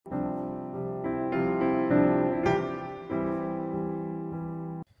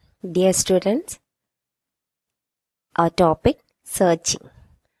Dear students, our topic searching.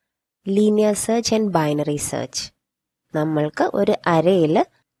 Linear search and binary search. നമ്മൾക്ക് ഒരു അറേയിൽ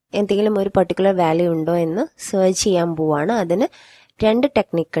എന്തെങ്കിലും ഒരു പർട്ടിക്കുലർ വാല്യൂ ഉണ്ടോ എന്ന് സെർച്ച് ചെയ്യാൻ പോവാണ്. അതിന് രണ്ട്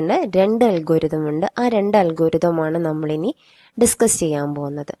ടെക്നിക്ക് ഉണ്ട്, രണ്ട് അൽഗോരിതം ഉണ്ട്. ആ രണ്ട് അൽഗോരിതമാണ് നമ്മളിനി ഡിസ്കസ് ചെയ്യാൻ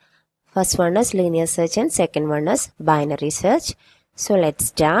പോകുന്നത്. First one is linear search and second one is binary search. So let's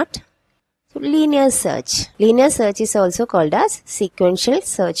start. So, linear search. Linear search is also called as sequential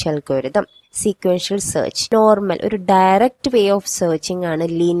search algorithm. Sequential search. Normal, ഒരു direct way of searching ആണ്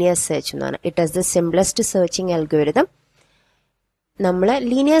linear search എന്ന് പറയുന്നത്. It is the simplest searching algorithm. നമ്മൾ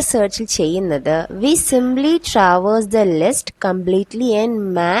linear search ചെയ്യുന്നത് we simply traverse the list completely and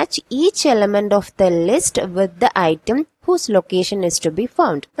match each element of the list with the item whose location is to be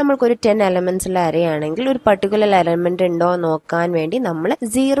found. നമ്മൾക്കൊരു 10 elements ഉള്ള array ആണെങ്കിൽ ഒരു particular element ഉണ്ടോ നോക്കാൻ വേണ്ടി നമ്മൾ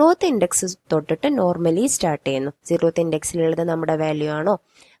 0th ഇൻഡെക്സ് തൊട്ടിട്ട് നോർമലി സ്റ്റാർട്ട് ചെയ്യുന്നു. 0th ഇൻഡെക്സിലുള്ളത് നമ്മുടെ വാല്യൂ ആണോ,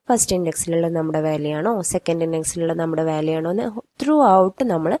 ഫസ്റ്റ് ഇൻഡെക്സിലുള്ളത് നമ്മുടെ വാല്യൂ ആണോ, സെക്കൻഡ് ഇൻഡെക്സിലുള്ളത് നമ്മുടെ വാല്യൂ ആണോ എന്ന് ത്രൂ ഔട്ട്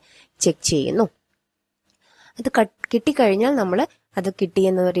നമ്മൾ ചെക്ക് ചെയ്യുന്നു. അത് കിട്ടിക്കഴിഞ്ഞാൽ നമ്മൾ അത്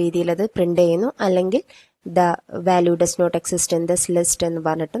കിട്ടിയെന്ന രീതിയിൽ അത് പ്രിന്റ് ചെയ്യുന്നു, അല്ലെങ്കിൽ the value does not exist in this list എന്ന്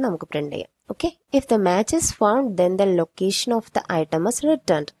പറഞ്ഞിട്ട് നമുക്ക് പ്രിന്റ് ചെയ്യാം. Okay, if the match is found, then the location of the item is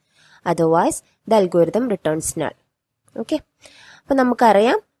returned. Otherwise, the algorithm returns null. Okay, അപ്പോൾ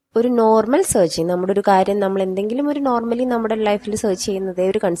നമുക്കറിയാം ഒരു നോർമൽ സെർച്ചിങ്, നമ്മുടെ ഒരു കാര്യം നമ്മൾ എന്തെങ്കിലും ഒരു നോർമലി നമ്മുടെ ലൈഫിൽ സെർച്ച് ചെയ്യുന്നതേ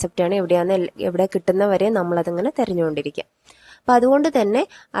ഒരു കൺസെപ്റ്റാണ്. എവിടെ കിട്ടുന്നവരെ നമ്മളതിങ്ങനെ തിരഞ്ഞുകൊണ്ടിരിക്കുക. അപ്പം അതുകൊണ്ട് തന്നെ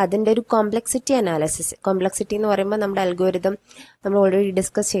അതിൻ്റെ ഒരു കോംപ്ലക്സിറ്റി അനാലിസിസ്, കോംപ്ലക്സിറ്റി എന്ന് പറയുമ്പോൾ നമ്മുടെ അൽഗോരിതം നമ്മൾ ഓൾറെഡി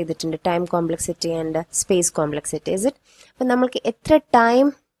ഡിസ്കസ് ചെയ്തിട്ടുണ്ട്, time complexity and space complexity. Is it? അപ്പം നമ്മൾക്ക് എത്ര ടൈം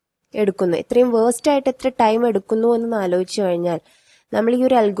എടുക്കുന്നു, എത്രയും വേസ്റ്റ് ആയിട്ട് എത്ര ടൈം എടുക്കുന്നു എന്ന് ആലോചിച്ച് കഴിഞ്ഞാൽ നമ്മൾ ഈ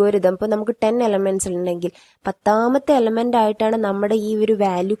ഒരു അൽഗോരിതം ഇപ്പോൾ നമുക്ക് 10 എലമെന്റ്സ് ഉണ്ടെങ്കിൽ 10ാമത്തെ എലമെന്റ് ആയിട്ടാണ് നമ്മുടെ ഈ ഒരു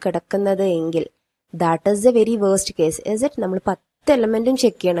വാല്യൂ കിടക്കുന്നത് എങ്കിൽ that is A very worst case. Is it? നമ്മൾ 10 എലമെന്റും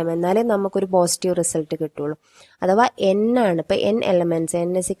ചെക്ക് ചെയ്യണം, എന്നാലേ നമുക്കൊരു പോസിറ്റീവ് റിസൾട്ട് കിട്ടുള്ളൂ. അഥവാ n ആണ്, ഇപ്പൊ n elements,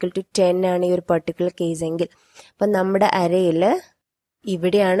 n is equal to 10 ആണ് ഈ ഒരു പെർട്ടിക്കുലർ കേസ് എങ്കിൽ, അപ്പൊ നമ്മുടെ അറേയിൽ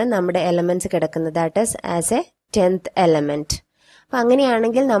ഇവിടെയാണ് നമ്മുടെ എലമെന്റ്സ് കിടക്കുന്നത്, that is as A 10th element. അപ്പൊ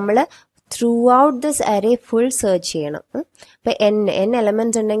അങ്ങനെയാണെങ്കിൽ നമ്മൾ through out this array full search ചെയ്യണം. ഇപ്പൊ n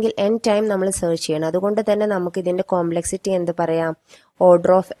എലമെന്റ്സ് ഉണ്ടെങ്കിൽ n ടൈം നമ്മൾ സെർച്ച് ചെയ്യണം. അതുകൊണ്ട് തന്നെ നമുക്ക് ഇതിന്റെ കോംപ്ലക്സിറ്റി എന്ത് പറയാം,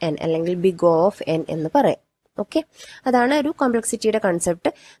 ഓർഡർ ഓഫ് n അല്ലെങ്കിൽ ബിഗ് O ഓഫ് n എന്ന് പറയാം. ഓക്കെ, അതാണ് ഒരു കോംപ്ലക്സിറ്റിയുടെ കൺസെപ്റ്റ്.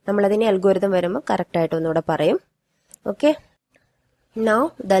 നമ്മളതിനെ അൽഗോരിതം വരുമ്പോൾ കറക്റ്റ് ആയിട്ട് ഒന്നുകൂടെ പറയും. Okay, now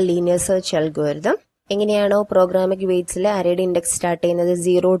the linear search algorithm എങ്ങനെയാണോ പ്രോഗ്രാമിക് വെയ്റ്റ്സിൽ അറേയുടെ ഇൻഡെക്സ് സ്റ്റാർട്ട് ചെയ്യുന്നത്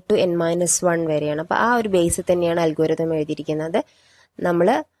 0 to n-1 വരെയാണ്. അപ്പോൾ ആ ഒരു ബേസിൽ തന്നെയാണ് അൽഗോരിതം എഴുതിയിരിക്കുന്നത്. നമ്മൾ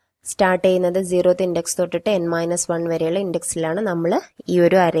സ്റ്റാർട്ട് ചെയ്യുന്നത് 0th ഇൻഡെക്സ് തൊട്ടിട്ട് n-1 വരെയുള്ള ഇൻഡെക്സിലാണ് നമ്മൾ ഈ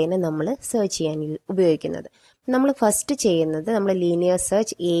ഒരു അറേനെ നമ്മൾ സെർച്ച് ചെയ്യാൻ ഉപയോഗിക്കുന്നത്. നമ്മൾ ഫസ്റ്റ് ചെയ്യുന്നത് നമ്മൾ linear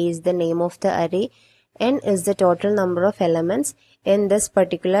search, A is the name of the array, n is the total number of elements. In this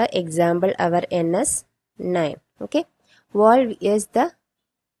particular example, our n is 9. Okay, val is the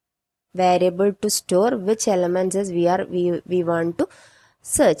variable to store which elements is we want to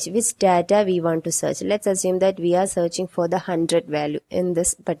search, which data we want to search. Let's assume that we are searching for the 100 value in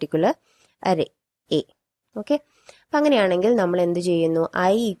this particular array A. Okay, അപ്പം അങ്ങനെയാണെങ്കിൽ നമ്മൾ എന്ത് ചെയ്യുന്നു,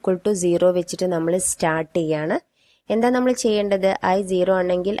 i equal to 0 വെച്ചിട്ട് നമ്മൾ start ചെയ്യാണ്. എന്താ നമ്മൾ ചെയ്യേണ്ടത്, i 0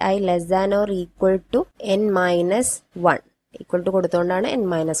 ആണെങ്കിൽ i less than or equal to n-1, equal to കൊടുത്തുകൊണ്ടാണ്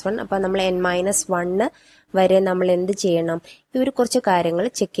n-1. അപ്പം നമ്മൾ n-1 വരെ നമ്മൾ എന്ത് ചെയ്യണം, ഈ ഒരു കുറച്ച് കാര്യങ്ങൾ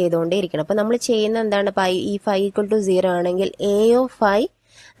ചെക്ക് ചെയ്തുകൊണ്ടേ ഇരിക്കണം. അപ്പം നമ്മൾ ചെയ്യുന്ന എന്താണ്, ഇപ്പം ഈ 5 ഈക്വൽ ടു 0 ആണെങ്കിൽ a of 5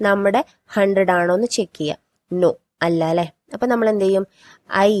 നമ്മുടെ 100 ആണോ എന്ന് ചെക്ക് ചെയ്യാം. നോ, അല്ല അല്ലേ. അപ്പം നമ്മൾ എന്ത് ചെയ്യും,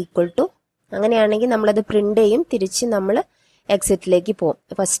 i ഈക്വൽ ടു, അങ്ങനെയാണെങ്കിൽ നമ്മളത് പ്രിന്റ് ചെയ്യും, തിരിച്ച് നമ്മൾ എക്സിറ്റിലേക്ക് പോകും.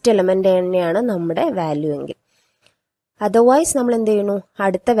 ഫസ്റ്റ് എലമെന്റ് തന്നെയാണ് നമ്മുടെ വാല്യൂ എങ്കിൽ. അതർവൈസ് നമ്മൾ എന്ത് ചെയ്യുന്നു,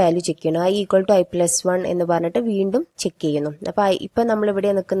 അടുത്ത വാല്യൂ ചെക്ക് ചെയ്യണം. i ഈക്വൽ ടു i+1 എന്ന് പറഞ്ഞിട്ട് വീണ്ടും ചെക്ക് ചെയ്യുന്നു. അപ്പൊ ഇപ്പൊ നമ്മൾ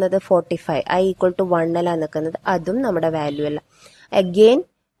ഇവിടെ നിൽക്കുന്നത് 45, i ഈക്വൽ ടു 1 നിൽക്കുന്നത്, അതും നമ്മുടെ വാല്യൂ അല്ല. അഗെയിൻ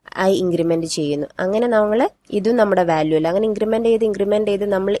i ഇൻക്രിമെന്റ് ചെയ്യുന്നു, അങ്ങനെ നമ്മൾ ഇതും നമ്മുടെ വാല്യൂ അല്ല. അങ്ങനെ ഇൻക്രിമെന്റ് ചെയ്ത്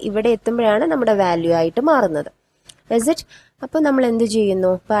നമ്മൾ ഇവിടെ എത്തുമ്പോഴാണ് നമ്മുടെ വാല്യൂ ആയിട്ട് മാറുന്നത്. Is it? അപ്പൊ നമ്മൾ എന്ത്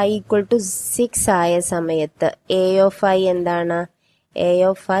ചെയ്യുന്നു, ഇപ്പൊ i ഈക്വൽ ടു 6 ആയ സമയത്ത് a of i എന്താണ്, a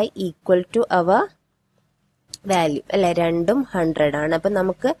of i equal to our value അല്ലെ, രണ്ടും 100 ആണ്. അപ്പം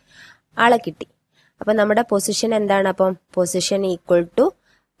നമുക്ക് ആളെ കിട്ടി. അപ്പം നമ്മുടെ പൊസിഷൻ എന്താണ്, അപ്പം position equal to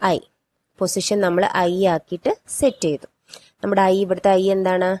i, position നമ്മൾ i ആക്കിയിട്ട് സെറ്റ് ചെയ്തു. നമ്മുടെ i, ഇവിടുത്തെ i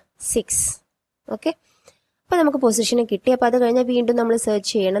എന്താണ് 6. ഓക്കെ, അപ്പം നമുക്ക് പൊസിഷന് കിട്ടി. അപ്പം അത് കഴിഞ്ഞാൽ വീണ്ടും നമ്മൾ സെർച്ച്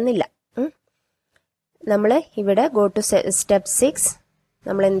ചെയ്യണമെന്നില്ല. നമ്മൾ ഇവിടെ ഗോ ടു സ്റ്റെപ്പ് 6,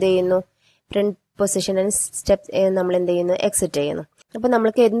 നമ്മൾ എന്ത് ചെയ്യുന്നു, പ്രിന്റ് പൊസിഷൻ സ്റ്റെപ്പ് നമ്മൾ എന്ത് ചെയ്യുന്നു, എക്സിറ്റ് ചെയ്യുന്നു. അപ്പൊ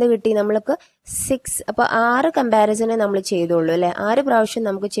നമ്മൾക്ക് എന്ത് കിട്ടി, നമ്മൾക്ക് 6. അപ്പൊ 6 കമ്പാരിസനെ നമ്മൾ ചെയ്തോളൂ അല്ലെ, 6 പ്രാവശ്യം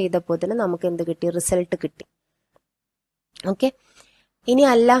നമുക്ക് ചെയ്തപ്പോൾ തന്നെ നമുക്ക് എന്ത് കിട്ടി, റിസൾട്ട് കിട്ടി. ഓക്കെ, ഇനി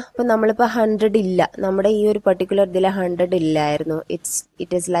അല്ല, ഇപ്പൊ നമ്മളിപ്പോ 100 ഇല്ല, നമ്മുടെ ഈ ഒരു പർട്ടിക്കുലർ ഇതിൽ 100 ഇല്ലായിരുന്നു,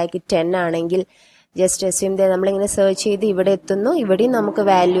 ഇറ്റ് ഈസ് ലൈക്ക് 10 ആണെങ്കിൽ ജസ്റ്റ് അസ്യൂം നമ്മളിങ്ങനെ സെർച്ച് ചെയ്ത് ഇവിടെ എത്തുന്നു, ഇവിടെയും നമുക്ക്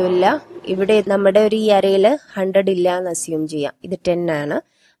വാല്യൂ ഇല്ല, ഇവിടെ നമ്മുടെ ഒരു ഈ അറയിൽ 100 ഇല്ല എന്ന് അസ്യൂം ചെയ്യാം, ഇത് 10 ആണ്.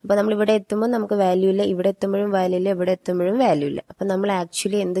 അപ്പൊ നമ്മൾ ഇവിടെ എത്തുമ്പോൾ നമുക്ക് വാല്യൂ ഇല്ല, ഇവിടെ എത്തുമ്പോഴും വാല്യൂ ഇല്ല, ഇവിടെ എത്തുമ്പോഴും വാല്യൂ ഇല്ല. അപ്പൊ നമ്മൾ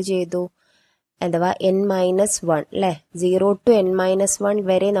ആക്ച്വലി എന്ത് ചെയ്തു, അഥവാ n-1 അല്ലെ, 0 to n-1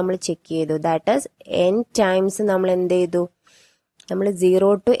 വരെ നമ്മൾ ചെക്ക് ചെയ്തു. ദാറ്റ് ഈസ് n ടൈംസ് നമ്മൾ എന്ത് ചെയ്തു, നമ്മൾ 0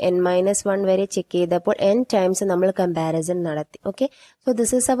 to n-1 വരെ ചെക്ക് ചെയ്തപ്പോൾ n ടൈംസ് നമ്മൾ കമ്പാരിസൺ നടത്തി. Okay, so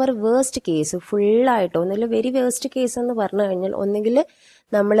this is our worst case. ഫുള്ളായിട്ടോ ഒന്നുമില്ല, വെരി വേസ്റ്റ് കേസ് എന്ന് പറഞ്ഞു കഴിഞ്ഞാൽ ഒന്നുകിൽ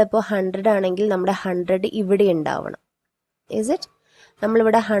നമ്മളിപ്പോൾ 100 ആണെങ്കിൽ നമ്മുടെ 100 ഇവിടെ ഉണ്ടാവണം. ഇസ് ഇറ്റ്,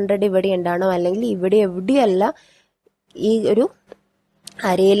 നമ്മളിവിടെ 100 ഇവിടെ ഉണ്ടാവണം, അല്ലെങ്കിൽ ഇവിടെ എവിടെയല്ല ഈ ഒരു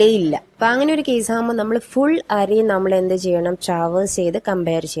അരയിലേ ഇല്ല. അപ്പൊ അങ്ങനെ ഒരു കേസ് ആകുമ്പോൾ നമ്മൾ ഫുൾ അരയും നമ്മൾ എന്ത് ചെയ്യണം, ട്രാവേഴ്സ് ചെയ്ത്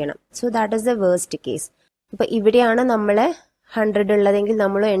കമ്പയർ ചെയ്യണം. So that is the worst case. അപ്പൊ ഇവിടെയാണ് നമ്മളെ 100 ഉള്ളതെങ്കിൽ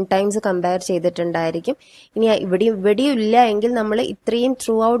നമ്മൾ n ടൈംസ് കമ്പയർ ചെയ്തിട്ടുണ്ടായിരിക്കും. ഇനി ഇവിടെയും ഇല്ല എങ്കിൽ നമ്മൾ ഇത്രയും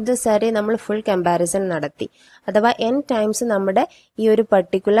ത്രൂ ഔട്ട് ദിസ് അരേ നമ്മൾ ഫുൾ കമ്പാരിസൺ നടത്തി, അഥവാ n ടൈംസ് നമ്മുടെ ഈ ഒരു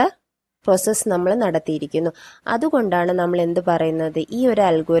പർട്ടിക്കുലർ പ്രോസസ് നമ്മൾ നടത്തിയിരിക്കുന്നു. അതുകൊണ്ടാണ് നമ്മൾ എന്ത് പറയുന്നത്, ഈ ഒരു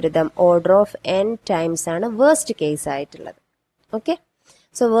algorithm order of n times ആണ് വേസ്റ്റ് കേസ് ആയിട്ടുള്ളത്. Okay,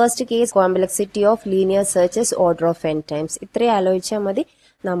 so worst case complexity of linear searches order of n times. ഇത്രയും ആലോചിച്ചാൽ മതി.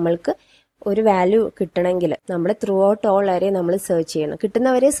 നമ്മൾക്ക് ഒരു വാല്യൂ കിട്ടണമെങ്കിൽ നമ്മൾ ത്രൂ ഔട്ട് ഓൾ വരെ നമ്മൾ സെർച്ച് ചെയ്യണം,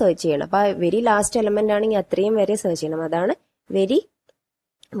 കിട്ടുന്നവരെ സെർച്ച് ചെയ്യണം. അപ്പൊ വെരി ലാസ്റ്റ് എലമെന്റ് ആണെങ്കിൽ അത്രയും വരെ സെർച്ച് ചെയ്യണം. അതാണ് വെരി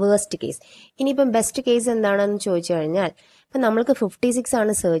വേസ്റ്റ് കേസ്. ഇനിയിപ്പം ബെസ്റ്റ് കേസ് എന്താണെന്ന് ചോദിച്ചു കഴിഞ്ഞാൽ, ഇപ്പൊ നമ്മൾക്ക് 56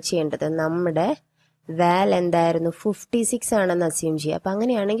 ആണ് സെർച്ച് ചെയ്യേണ്ടത്, നമ്മുടെ വാൽ എന്തായിരുന്നു 56 ആണെന്ന് അസ്യൂം ചെയ്യുക. അപ്പൊ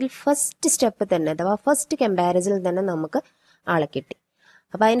അങ്ങനെയാണെങ്കിൽ ഫസ്റ്റ് സ്റ്റെപ്പ് തന്നെ, അഥവാ ഫസ്റ്റ് കമ്പാരിസണിൽ തന്നെ നമുക്ക് ആളെ കിട്ടി.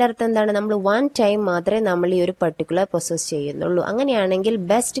 അപ്പൊ അതിന്റെ അർത്ഥം എന്താണ്, നമ്മൾ 1 ടൈം മാത്രമേ നമ്മൾ ഈ ഒരു പർട്ടിക്കുലർ പ്രോസസ് ചെയ്യുന്നുള്ളൂ. അങ്ങനെയാണെങ്കിൽ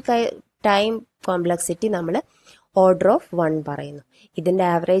ബെസ്റ്റ് ടൈം കോംപ്ലക്സിറ്റി നമ്മൾ ഓർഡർ ഓഫ് 1 പറയുന്നു. ഇതിന്റെ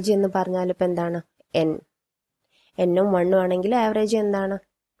ആവറേജ് എന്ന് പറഞ്ഞാൽ ഇപ്പൊ എന്താണ്, n-ഉം 1-ഉം ആണെങ്കിൽ ആവറേജ് എന്താണ്,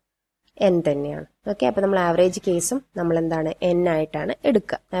 n തന്നെയാണ്. ഓക്കെ, അപ്പൊ നമ്മൾ ആവറേജ് കേസും നമ്മൾ എന്താണ് n ആയിട്ടാണ്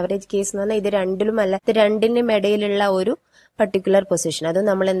എടുക്കുക. ആവറേജ് കേസ് എന്ന് പറഞ്ഞാൽ ഇത് രണ്ടിലും അല്ല, ഇത് രണ്ടിനും ഇടയിലുള്ള ഒരു പർട്ടിക്കുലർ പൊസിഷൻ, അത്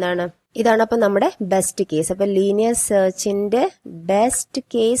നമ്മൾ എന്താണ്, ഇതാണ് അപ്പൊ നമ്മുടെ ബെസ്റ്റ് കേസ്. അപ്പൊ ലീനിയർ സെർച്ചിന്റെ ബെസ്റ്റ്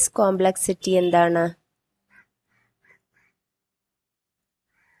കേസ് കോംപ്ലക്സിറ്റി എന്താണ്,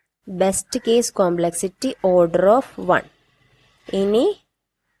 best case complexity order of 1. ഇനി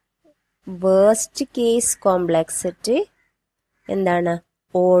വേസ്റ്റ് കേസ് കോംപ്ലക്സിറ്റി എന്താണ്,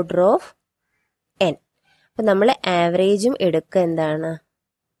 ഓർഡർ ഓഫ് n. അപ്പൊ നമ്മൾ ആവറേജും എടുക്കുക എന്താണ്,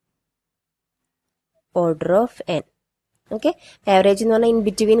 order of n. Okay, average എന്ന് പറഞ്ഞാൽ ഇൻ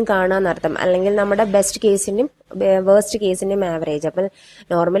ബിറ്റ്വീൻ കാണാന്നർത്ഥം, അല്ലെങ്കിൽ നമ്മുടെ ബെസ്റ്റ് കേസിന്റെയും വേസ്റ്റ് കേസിന്റെയും ആവറേജ്. അപ്പൊ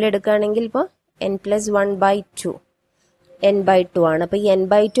നോർമൽ എടുക്കുകയാണെങ്കിൽ ഇപ്പോൾ n+1/2 n/2 ആണ്. അപ്പൊ ഈ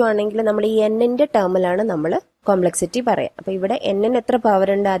n/2 ആണെങ്കിൽ നമ്മൾ ഈ n-ന്റെ ടേമിലാണ് നമ്മൾ കോംപ്ലക്സിറ്റി പറയാം. അപ്പൊ ഇവിടെ n-ന് എത്ര പവർ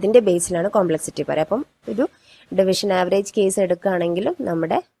ഉണ്ട് അതിന്റെ ബേസിലാണ് കോംപ്ലക്സിറ്റി പറയാം. അപ്പം ഒരു ഡിവിഷൻ ആവറേജ് കേസ് എടുക്കുകയാണെങ്കിലും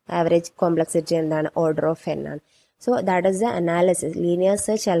നമ്മുടെ ആവറേജ് കോംപ്ലക്സിറ്റി എന്താണ്, ഓർഡർ ഓഫ് n ആണ്. So that is the analysis, linear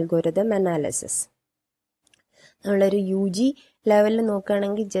search algorithm analysis. നമ്മളൊരു UG ലെവലിൽ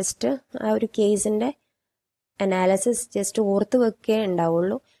നോക്കുകയാണെങ്കിൽ ജസ്റ്റ് ആ ഒരു കേസിന്റെ അനാലിസിസ് ജസ്റ്റ് ഓർത്ത് വെക്കേ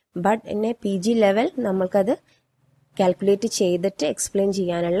ഉണ്ടാവുള്ളൂ. But in A PG level നമ്മൾക്കത് കാൽക്കുലേറ്റ് ചെയ്തിട്ട് എക്സ്പ്ലെയിൻ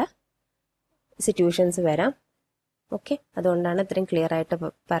ചെയ്യാനുള്ള സിറ്റുവേഷൻസ് വരാം. ഓക്കെ, അതുകൊണ്ടാണ് ഇത്രയും ക്ലിയർ ആയിട്ട്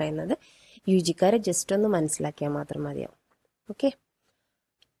പറയുന്നത്. UGക്കാരെ ജസ്റ്റ് ഒന്ന് മനസ്സിലാക്കിയാൽ മാത്രം മതിയാവും. ഓക്കെ,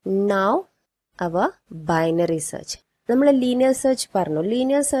 നൗ അവ ബൈനറി സെർച്ച്. നമ്മൾ ലീനിയർ സെർച്ച് പറഞ്ഞു.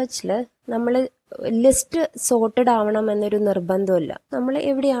 ലീനിയർ സെർച്ചിൽ നമ്മൾ ലിസ്റ്റ് സോർട്ടഡ് ആവണം എന്നൊരു നിർബന്ധമില്ല, നമ്മൾ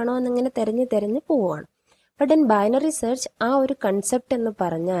എവിടെയാണോ എന്നിങ്ങനെ തെരഞ്ഞ് പോവുകയാണ്. ബട്ട് ഇൻ ബൈനറി സെർച്ച് ആ ഒരു കൺസെപ്റ്റ് എന്ന്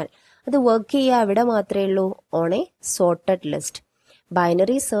പറഞ്ഞാൽ അത് വർക്ക് ചെയ്യുക അവിടെ മാത്രമേ ഉള്ളൂ, on A sorted list.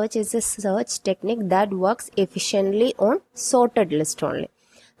 Binary search is A search technique that works efficiently on sorted list only.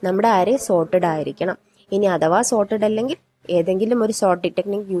 നമ്മുടെ അറേ സോർട്ടഡ് ആയിരിക്കണം. ഇനി അഥവാ സോർട്ടഡ് അല്ലെങ്കിൽ ഏതെങ്കിലും ഒരു സോർട്ടിംഗ്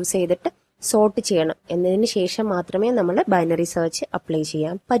ടെക്നിക് യൂസ് ചെയ്തിട്ട് സോർട്ട് ചെയ്യണം എന്നതിന് ശേഷം മാത്രമേ നമ്മൾ ബൈനറി സെർച്ച് അപ്ലൈ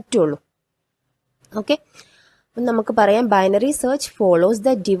ചെയ്യാൻ പറ്റുള്ളൂ. ഓക്കെ, നമുക്ക് പറയാം binary search follows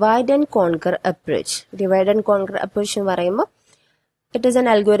the divide and conquer approach. Divide and conquer approach എന്ന് പറയുമ്പോൾ it is an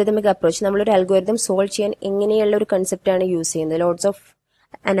algorithmic approach. നമ്മളൊരു അൽഗോരിതം സോൾവ് ചെയ്യാൻ എങ്ങനെയുള്ള ഒരു കൺസെപ്റ്റാണ് യൂസ് ചെയ്യുന്നത്. Lots of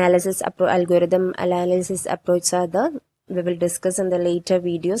analysis algorithm analysis approach are the we will discuss in the later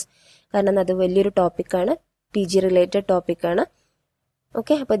videos. കാരണം അത് വലിയൊരു ടോപ്പിക്കാണ്, PG റിലേറ്റഡ് ടോപ്പിക്കാണ്.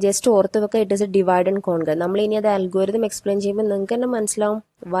 ഓക്കെ, അപ്പൊ ജസ്റ്റ് ഓർത്ത് വെക്കുക, it is A divide and conquer. നമ്മൾ ഇനി അത് അൽഗോരിതം എക്സ്പ്ലെയിൻ ചെയ്യുമ്പോൾ നിങ്ങൾക്ക് തന്നെ മനസ്സിലാവും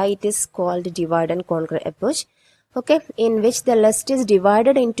why it is called divide and conquer approach. Okay, in which the list is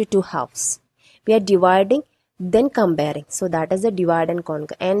divided into 2 halves. We are dividing then comparing. So that is the divide and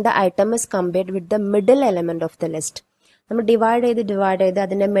conquer. And the item is compared with the middle element of the list. നമ്മൾ divide ചെയ്ത്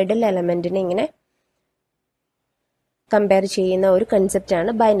അതിന്റെ middle എലമെന്റിനെ ഇങ്ങനെ compare ചെയ്യുന്ന ഒരു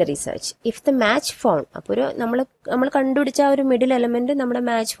കൺസെപ്റ്റാണ് binary search. If the match found, അപ്പോൾ നമ്മൾ കണ്ടുപിടിച്ച ആ ഒരു മിഡിൽ എലമെന്റ് നമ്മുടെ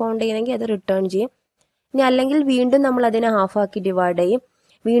മാച്ച് ഫൗണ്ട് ചെയ്യണമെങ്കിൽ അത് റിട്ടേൺ ചെയ്യും. ഇനി അല്ലെങ്കിൽ വീണ്ടും നമ്മൾ അതിനെ ഹാഫാക്കി ഡിവൈഡ് ചെയ്യും,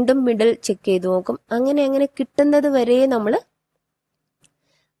 വീണ്ടും മിഡിൽ ചെക്ക് ചെയ്ത് നോക്കും. അങ്ങനെ കിട്ടുന്നത് വരെ നമ്മൾ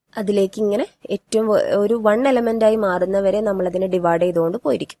അതിലേക്ക് ഇങ്ങനെ ഏറ്റവും ഒരു 1 എലമെന്റായി മാറുന്നവരെ നമ്മൾ അതിനെ ഡിവൈഡ് ചെയ്തുകൊണ്ട്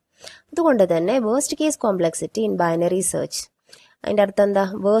പോയിരിക്കും. അതുകൊണ്ട് തന്നെ worst case complexity in binary search, അതിൻ്റെ അർത്ഥം എന്താ?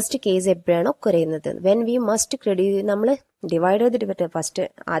 വേഴ്സ്റ്റ് കേസ് എപ്പോഴാണ് കുറയുന്നത്? വെൻ വി മസ്റ്റ് നമ്മൾ ഡിവൈഡ് ചെയ്തിട്ട് ഫസ്റ്റ്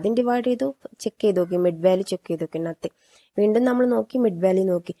ആദ്യം ഡിവൈഡ് ചെയ്തു, ചെക്ക് ചെയ്ത് നോക്കി, മിഡ് വാല്യൂ ചെക്ക് ചെയ്ത് നോക്കി, നത്തിങ്. വീണ്ടും നമ്മൾ നോക്കി, മിഡ് വാല്യൂ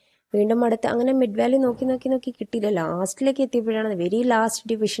നോക്കി, വീണ്ടും അടുത്ത്, അങ്ങനെ മിഡ് വാല്യൂ നോക്കി കിട്ടിയില്ല. ലാസ്റ്റിലേക്ക് എത്തിയപ്പോഴാണ്, വെരി ലാസ്റ്റ്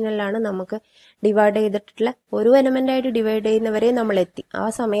ഡിവിഷനിലാണ് നമുക്ക് ഡിവൈഡ് ചെയ്തിട്ടുള്ള ഒരു എലമെന്റായിട്ട് ഡിവൈഡ് ചെയ്യുന്നവരെ നമ്മൾ എത്തി. ആ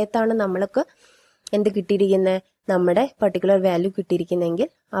സമയത്താണ് നമ്മൾക്ക് എന്ത് കിട്ടിയിരിക്കുന്നത്? നമ്മുടെ പർട്ടിക്കുലർ വാല്യൂ കിട്ടിയിരിക്കുന്നെങ്കിൽ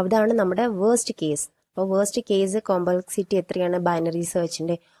അതാണ് നമ്മുടെ വേഴ്സ്റ്റ് കേസ്. അപ്പോൾ വേഴ്സ്റ്റ് കേസ് കോംപ്ലക്സിറ്റി എത്രയാണ്? Binary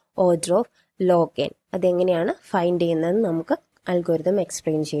സെർച്ചിന്റെ order of log n. അതെങ്ങനെയാണ് ഫൈൻഡ് ചെയ്യുന്നത് നമുക്ക് അൽഗോരിതം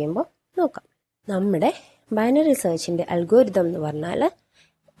എക്സ്പ്ലെയിൻ ചെയ്യുമ്പോൾ നോക്കാം. നമ്മുടെ ബൈനറി സെർച്ചിന്റെ അൽഗോരിതം എന്ന് പറഞ്ഞാൽ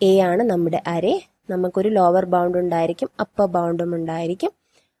എ ആണ് നമ്മുടെ അറേ. നമുക്കൊരു ലോവർ ബൗണ്ട് ഉണ്ടായിരിക്കും, അപ്പർ ബൗണ്ടും ഉണ്ടായിരിക്കും.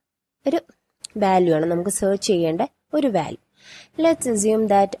 ഒരു വാല്യൂ ആണ് നമുക്ക് സെർച്ച് ചെയ്യേണ്ട ഒരു value. Let's assume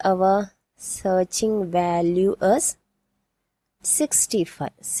that our searching value is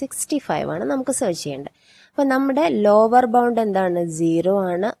 65 ആണ് നമുക്ക് സെർച്ച് ചെയ്യേണ്ടത്. അപ്പോൾ നമ്മുടെ ലോവർ ബൗണ്ട് എന്താണ്? 0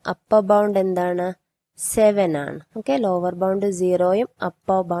 ആണ്. അപ്പർ ബൗണ്ട് എന്താണ്? 7 ആണ്. Okay, lower bound 0യും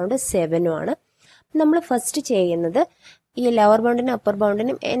upper bound 7ഉം ആണ്. നമ്മൾ ഫസ്റ്റ് ചെയ്യുന്നത് ഈ ലോവർ ബൗണ്ടിനും അപ്പർ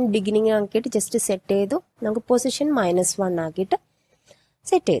ബൗണ്ടിനും എൻ ബിഗിനിങ് ആക്കിയിട്ട് ജസ്റ്റ് സെറ്റ് ചെയ്തു. നമുക്ക് പൊസിഷൻ -1 ആക്കിയിട്ട്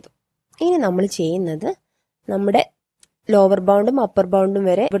സെറ്റ് ചെയ്തു. ഇനി നമ്മൾ ചെയ്യുന്നത് നമ്മുടെ ലോവർ ബൗണ്ടും അപ്പർ ബൗണ്ടും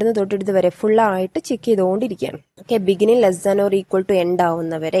വരെ ഇവിടുന്ന് തൊട്ടിടത്ത് വരെ ഫുള്ളായിട്ട് ചെക്ക് ചെയ്തുകൊണ്ടിരിക്കുകയാണ്. Okay, beginning less than or equal to end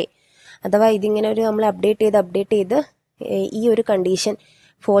ആവുന്നവരെ, അഥവാ ഇതിങ്ങനെ ഒരു നമ്മൾ അപ്ഡേറ്റ് ചെയ്ത് ഈ ഒരു കണ്ടീഷൻ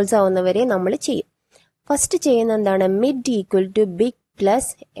ഫോൾസ് ആവുന്നവരെ നമ്മൾ ചെയ്യും. ഫസ്റ്റ് ചെയ്യുന്ന എന്താണ്? Mid equal to big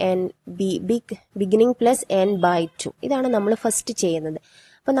plus N beginning plus n/2. ഇതാണ് നമ്മൾ ഫസ്റ്റ് ചെയ്യുന്നത്.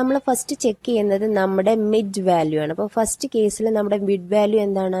 അപ്പോൾ നമ്മൾ ഫസ്റ്റ് ചെക്ക് ചെയ്യുന്നത് നമ്മുടെ മിഡ് വാല്യൂ ആണ്. അപ്പോൾ ഫസ്റ്റ് കേസിൽ നമ്മുടെ മിഡ് വാല്യൂ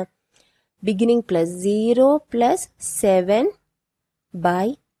എന്താണ്? Beginning plus 0 plus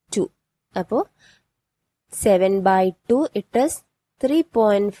 7/2. അപ്പോൾ 7/2 ഇറ്റ് ഈസ്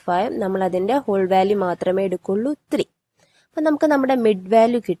 3.5. നമ്മൾ അതിന്റെ ഹോൾ വാല്യൂ മാത്രമേ എടുക്കുള്ളൂ, 3. അപ്പം നമുക്ക് നമ്മുടെ മിഡ്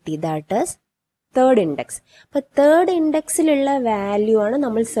വാല്യൂ കിട്ടി, ദാറ്റ് ഈസ് തേർഡ് ഇൻഡെക്സ്. അപ്പം തേർഡ് ഇൻഡെക്സിലുള്ള വാല്യൂ ആണ്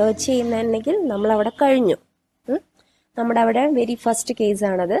നമ്മൾ സെർച്ച് ചെയ്യുന്നതെങ്കിൽ നമ്മൾ അവിടെ കഴിഞ്ഞു. നമ്മുടെ അവിടെ വെരി ഫസ്റ്റ് കേസ്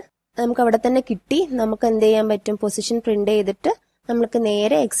ആണത്. നമുക്ക് അവിടെ തന്നെ കിട്ടി. നമുക്ക് എന്ത് ചെയ്യാൻ പറ്റും? പൊസിഷൻ പ്രിന്റ് ചെയ്തിട്ട് നമ്മൾക്ക്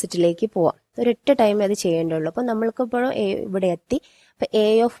നേരെ എക്സിറ്റിലേക്ക് പോവാം. ഒരൊറ്റ ടൈം അത് ചെയ്യേണ്ടുള്ളൂ. അപ്പം നമ്മൾക്ക് ഇപ്പോൾ ഇവിടെ എത്തി. അപ്പം എ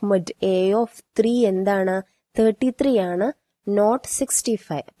ഓഫ് 3 എന്താണ്? 33 ആണ്, നോട്ട്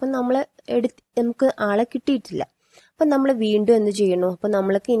 65. അപ്പം നമുക്ക് ആളെ കിട്ടിയിട്ടില്ല. അപ്പം നമ്മൾ വീണ്ടും എന്ത് ചെയ്യണു? അപ്പം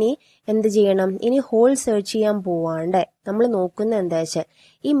നമ്മൾക്ക് ഇനി എന്ത് ചെയ്യണം? ഇനി ഹോൾ സെർച്ച് ചെയ്യാൻ പോവാണ്ട് നമ്മൾ നോക്കുന്നത് എന്താ വെച്ചാൽ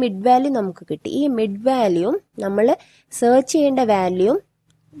ഈ മിഡ് വാല്യൂ നമുക്ക് കിട്ടി. ഈ മിഡ് വാല്യൂവും നമ്മൾ സെർച്ച് ചെയ്യേണ്ട വാല്യൂവും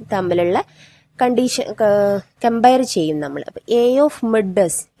തമ്മിലുള്ള കണ്ടീഷൻ കമ്പയർ ചെയ്യും നമ്മൾ. അപ്പം എ ഓഫ്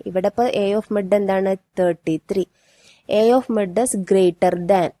മിഡ്സ്, ഇവിടെ ഇപ്പോൾ എ ഓഫ് മിഡ് എന്താണ്? 33. A of midst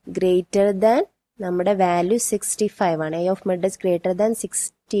greater than നമ്മുടെ വാല്യൂ 65 ആണ്. A of midst greater than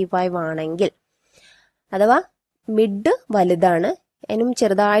 65 ആണെങ്കിൽ, അഥവാ മിഡ് വലുതാണ്, അതിനും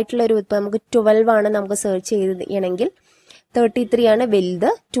ചെറുതായിട്ടുള്ള ഒരു ഇപ്പം നമുക്ക് 12 ആണ് നമുക്ക് സെർച്ച് ചെയ്യണമെങ്കിൽ 33 ആണ് വലുത്,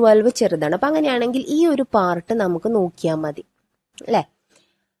 12 ചെറുതാണ്. അപ്പം അങ്ങനെയാണെങ്കിൽ ഈ ഒരു പാർട്ട് നമുക്ക് നോക്കിയാൽ മതി അല്ലേ?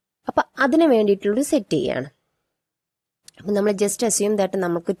 അപ്പം അതിന് വേണ്ടിയിട്ടുള്ളൊരു സെറ്റ് ചെയ്യാണ്. അപ്പം നമ്മൾ ജസ്റ്റ് അസ്യൂം ദാറ്റ്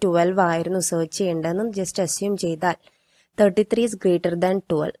നമുക്ക് 12 ആയിരുന്നു സെർച്ച് ചെയ്യേണ്ടതെന്നും ജസ്റ്റ് അസ്യൂം ചെയ്താൽ 33 is greater than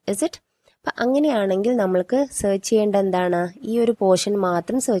 12, is it? അപ്പം അങ്ങനെയാണെങ്കിൽ നമ്മൾക്ക് സെർച്ച് ചെയ്യേണ്ട എന്താണ്? ഈ ഒരു പോർഷൻ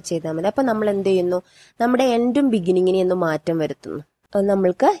മാത്രം സെർച്ച് ചെയ്താൽ മതി. അപ്പം നമ്മൾ എന്ത് ചെയ്യുന്നു? നമ്മുടെ എൻഡും ബിഗിനിങ്ങിനെയും ഒന്ന് മാറ്റം വരുത്തുന്നു. അപ്പം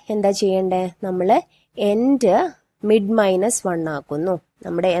നമ്മൾക്ക് എന്താ ചെയ്യേണ്ടത്? നമ്മൾ എൻഡ് മിഡ് -1 ആക്കുന്നു.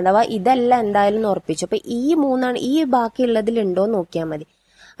 നമ്മുടെ അഥവാ ഇതല്ല എന്തായാലും ഉറപ്പിച്ചു. അപ്പം ഈ 3 ആണ്. ഈ ബാക്കിയുള്ളതിൽ ഉണ്ടോ എന്ന് നോക്കിയാൽ മതി.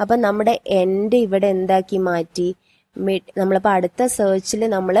 അപ്പം നമ്മുടെ എൻഡ് ഇവിടെ എന്താക്കി മാറ്റി? മിഡ്. നമ്മളിപ്പോൾ അടുത്ത സെർച്ചിൽ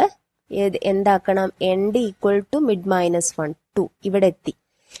നമ്മൾ എന്താക്കണം? എൻഡ് ഈക്വൽ ടു മിഡ് -1 2 ഇവിടെ എത്തി.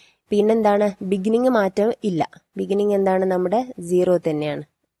 പിന്നെന്താണ്? ബിഗിനിങ് മാറ്റം ഇല്ല. ബിഗിനിങ് എന്താണ്? നമ്മുടെ 0 തന്നെയാണ്.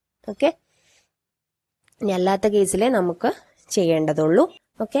 ഓക്കെ, ഇനി അല്ലാത്ത കേസിലേ നമുക്ക് ചെയ്യേണ്ടതുള്ളൂ.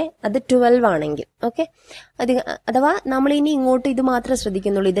 ഓക്കെ, അത് 12 ആണെങ്കിൽ. ഓക്കെ, അഥവാ നമ്മൾ ഇനി ഇങ്ങോട്ട് ഇത് മാത്രമേ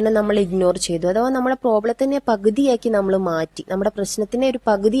ശ്രദ്ധിക്കുന്നുള്ളൂ, ഇതിനെ നമ്മൾ ഇഗ്നോർ ചെയ്തു, അഥവാ നമ്മുടെ പ്രോബ്ലത്തിനെ പകുതിയാക്കി നമ്മൾ മാറ്റി, നമ്മുടെ പ്രശ്നത്തിനെ ഒരു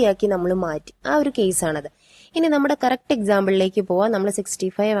പകുതിയാക്കി നമ്മൾ മാറ്റി, ആ ഒരു കേസാണത്. ഇനി നമ്മുടെ കറക്റ്റ് എക്സാമ്പിളിലേക്ക് പോവാം. നമ്മൾ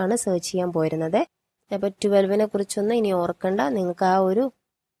 65 ആണ് സെർച്ച് ചെയ്യാൻ പോയിരുന്നത്. അപ്പോൾ 12നെ കുറിച്ചൊന്നും ഇനി ഓർക്കണ്ട. നിങ്ങൾക്ക് ആ ഒരു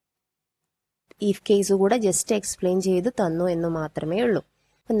ഇഫ് കേസ് കൂടെ ജസ്റ്റ് എക്സ്പ്ലെയിൻ ചെയ്ത് തന്നു എന്ന് മാത്രമേ ഉള്ളൂ.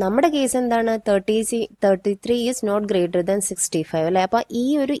 അപ്പം നമ്മുടെ കേസ് എന്താണ് 33 ഈസ് നോട്ട് ഗ്രേറ്റർ ദാൻ 65 അല്ലേ. അപ്പം ഈ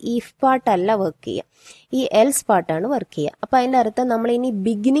ഒരു ഇഫ് പാർട്ടല്ല വർക്ക് ചെയ്യുക, ഈ എൽസ് പാർട്ടാണ് വർക്ക് ചെയ്യുക. അപ്പം അതിൻ്റെ അർത്ഥം നമ്മൾ ഇനി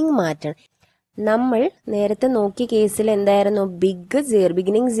ബിഗിനിങ് മാറ്റണം. നമ്മൾ നേരത്തെ നോക്കിയ കേസിൽ എന്തായിരുന്നു,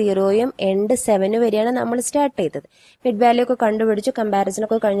 ബിഗിനിങ് 0യും എൻഡ് 7 വരെയാണ് നമ്മൾ സ്റ്റാർട്ട് ചെയ്തത്. മിഡ് വാല്യൂ ഒക്കെ കണ്ടുപിടിച്ചു, കമ്പാരിസൺ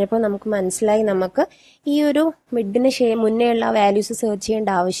ഒക്കെ കഴിഞ്ഞപ്പോൾ നമുക്ക് മനസ്സിലായി നമുക്ക് ഈ ഒരു മിഡിന് മുന്നേ ഉള്ള വാല്യൂസ് സെർച്ച് ചെയ്യേണ്ട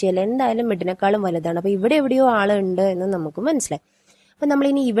ആവശ്യമില്ല, എന്തായാലും മിഡിനേക്കാളും വലുതാണ്. അപ്പോൾ ഇവിടെ എവിടെയോ ആളുണ്ട് എന്ന് നമുക്ക് മനസ്സിലായി. അപ്പം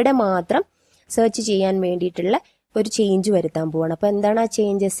നമ്മളിനി ഇവിടെ മാത്രം സെർച്ച് ചെയ്യാൻ വേണ്ടിയിട്ടുള്ള ഒരു ചേഞ്ച് വരുത്താൻ പോവാണ്. അപ്പോൾ എന്താണ് ആ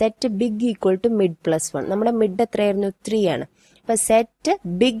change? Set big equal to mid plus 1. നമ്മുടെ മിഡ് എത്രയായിരുന്നു? 3 ആണ്. അപ്പോൾ set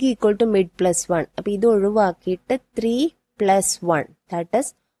big equal to mid plus 1. അപ്പോൾ ഇത് ഒഴിവാക്കിയിട്ട് 3 പ്ലസ് 1 ദാറ്റ്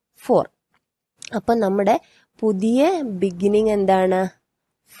ഈസ് 4. അപ്പം നമ്മുടെ പുതിയ ബിഗിനിങ് എന്താണ്?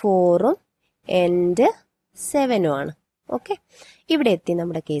 4ഉം എൻഡ് 7ഉം ആണ്. ഓക്കെ, ഇവിടെ എത്തി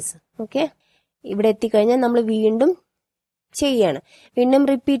നമ്മുടെ കേസ്. ഓക്കെ, ഇവിടെ എത്തിക്കഴിഞ്ഞാൽ നമ്മൾ വീണ്ടും ചെയ്യാണ്, വീണ്ടും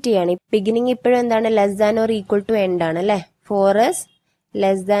റിപ്പീറ്റ് ചെയ്യാണ്. ബിഗിനിങ് ഇപ്പോഴും എന്താണ്? Less than or equal to end ആണ് അല്ലേ. 4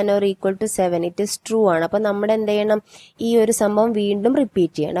 less than or equal to 7 it is true ആണ്. അപ്പം നമ്മുടെ എന്ത് ചെയ്യണം? ഈ ഒരു സംഭവം വീണ്ടും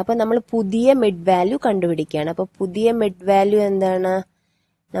റിപ്പീറ്റ് ചെയ്യണം. അപ്പം നമ്മൾ പുതിയ മിഡ് വാല്യൂ കണ്ടുപിടിക്കുകയാണ്. അപ്പോൾ പുതിയ മിഡ് വാല്യൂ എന്താണ്?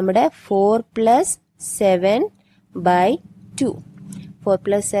 നമ്മുടെ 4 plus 7 by 2. 4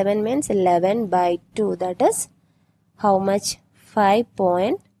 plus 7 means 11 by 2. That is how much?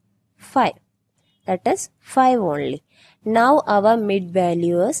 5.5. That is 5 only. Now our mid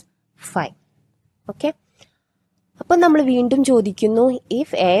value is 5. Okay. അപ്പോൾ നമ്മൾ വീണ്ടും ചോദിക്കുന്നു,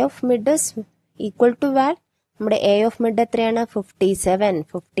 if A of mid is equal to വാൽ, നമ്മുടെ എ ഓഫ് മിഡ് എത്രയാണ്? 57.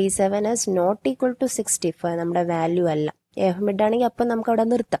 57 is നോട്ട് ഈക്വൽ ടു 65. നമ്മുടെ value അല്ല. A of mid ആണെങ്കിൽ അപ്പം നമുക്ക് അവിടെ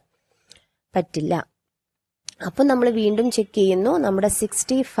നിർത്താം, പറ്റില്ല. അപ്പം നമ്മൾ വീണ്ടും ചെക്ക് ചെയ്യുന്നു, നമ്മുടെ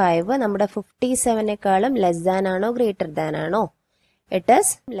 65 നമ്മുടെ 57നേക്കാളും ലെസ് ദാൻ ആണോ ഗ്രേറ്റർ ദാൻ ആണോ? ഇറ്റ് ഈസ്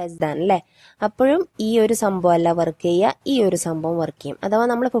ലെസ് ദാൻ അല്ലേ. അപ്പോഴും ഈ ഒരു സംഭവം അല്ല വർക്ക് ചെയ്യുക, ഈ ഒരു സംഭവം വർക്ക് ചെയ്യും. അഥവാ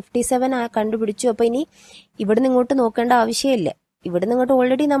നമ്മൾ 57 കണ്ടുപിടിച്ചു. അപ്പോൾ ഇനി ഇവിടുന്ന് ഇങ്ങോട്ട് നോക്കേണ്ട ആവശ്യമില്ല. ഇവിടുന്ന് ഇങ്ങോട്ട്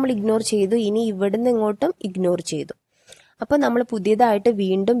ഓൾറെഡി നമ്മൾ ഇഗ്നോർ ചെയ്തു, ഇനി ഇവിടുന്ന് ഇങ്ങോട്ടും ഇഗ്നോർ ചെയ്തു. അപ്പോൾ നമ്മൾ പുതിയതായിട്ട്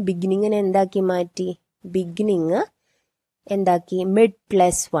വീണ്ടും ബിഗിനിങ്ങിനെ എന്താക്കി മാറ്റി? ബിഗിനിങ് എന്താക്കി? Mid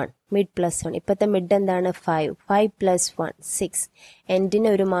plus 1. Mid plus 1. ഇപ്പോഴത്തെ മിഡ് എന്താണ്? 5. 5 പ്ലസ് 1 6. എൻഡിന്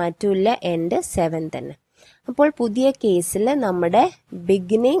ഒരു മാറ്റമില്ല, എൻഡ് 7 തന്നെ. അപ്പോൾ പുതിയ കേസിൽ നമ്മുടെ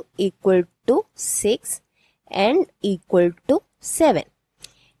beginning equal to 6 end equal to 7.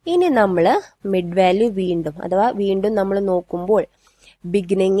 ഇനി നമ്മൾ മിഡ് വാല്യൂ വീണ്ടും അഥവാ വീണ്ടും നമ്മൾ നോക്കുമ്പോൾ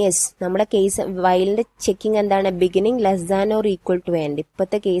ബിഗിനിങ് ഇസ് നമ്മുടെ കേസ് വൈലിന്റെ ചെക്കിംഗ് എന്താണ്? Beginning less than or equal to end.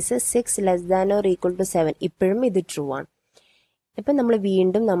 ഇപ്പോഴത്തെ case 6 less than or equal to 7. ഇപ്പോഴും ഇത് ട്രൂ ആണ്. ഇപ്പം നമ്മൾ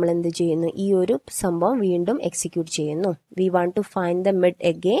വീണ്ടും നമ്മൾ എന്ത് ചെയ്യുന്നു? ഈ ഒരു സംഭവം വീണ്ടും എക്സിക്യൂട്ട് ചെയ്യുന്നു. We want to find the mid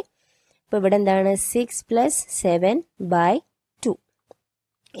again. അപ്പോൾ ഇവിടെ എന്താണ്? 6 പ്ലസ് 7 ബൈ 2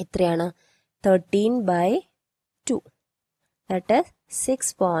 എത്രയാണ്? 13 by 2 that is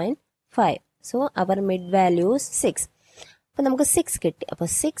 6.5. So our mid value 6. അപ്പോൾ നമുക്ക് 6 കിട്ടി. അപ്പോൾ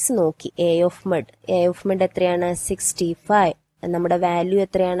 6 നോക്കി എ ഓഫ് മിഡ് എത്രയാണ്? 65. നമ്മുടെ വാല്യൂ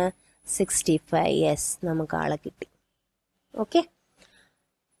എത്രയാണ്? 65. യെസ്, നമുക്ക് ആളെ കിട്ടി. ഓക്കെ,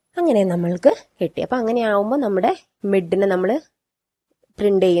 അങ്ങനെ നമ്മൾക്ക് കിട്ടി. അപ്പം അങ്ങനെ ആവുമ്പോൾ നമ്മുടെ മിഡിനെ നമ്മൾ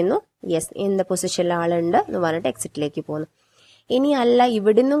പ്രിന്റ് ചെയ്യുന്നു. യെസ്, ഇന്ന പൊസിഷനിൽ ആളുണ്ട് എന്ന് പറഞ്ഞിട്ട് എക്സിറ്റിലേക്ക് പോകുന്നു. ഇനി അല്ല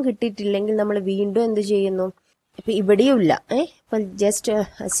ഇവിടെ നിന്നും കിട്ടിയിട്ടില്ലെങ്കിൽ നമ്മൾ വീണ്ടും എന്ത് ചെയ്യുന്നു? ഇപ്പം ഇവിടെയും ഇല്ല. ഇപ്പം ജസ്റ്റ്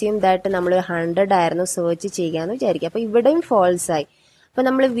അസ്യൂം ദാറ്റ് നമ്മൾ 100 ആയിരുന്നു സെർച്ച് ചെയ്യാന്ന് വിചാരിക്കുക. അപ്പം ഇവിടെയും ഫോൾസ് ആയി. അപ്പം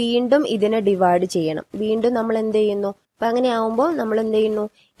നമ്മൾ വീണ്ടും ഇതിനെ ഡിവൈഡ് ചെയ്യണം. വീണ്ടും നമ്മൾ എന്ത് ചെയ്യുന്നു? അപ്പം അങ്ങനെ ആവുമ്പോൾ നമ്മൾ എന്ത് ചെയ്യുന്നു?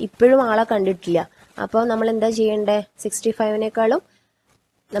 ഇപ്പോഴും ആളെ കണ്ടിട്ടില്ല. അപ്പോൾ നമ്മൾ എന്താ ചെയ്യേണ്ടത്? 65നേക്കാളും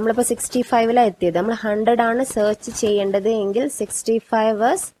നമ്മളിപ്പോൾ 65ലാണ് എത്തിയത്. നമ്മൾ 100 ആണ് സെർച്ച് ചെയ്യേണ്ടത് എങ്കിൽ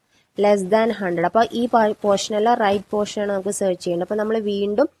 65 ലെസ് ദാൻ 100. അപ്പോൾ ഈ പോർഷനല്ല, റൈറ്റ് പോർഷനാണ് നമുക്ക് സെർച്ച് ചെയ്യേണ്ടത്. അപ്പോൾ നമ്മൾ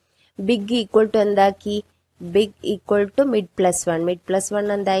വീണ്ടും ബിഗ് ഈക്വൽ ടു എന്താക്കി? Big equal to mid plus 1. Mid plus 1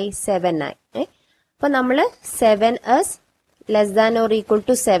 എന്തായി? 7 ആയി. അപ്പോൾ നമ്മൾ 7 less than or equal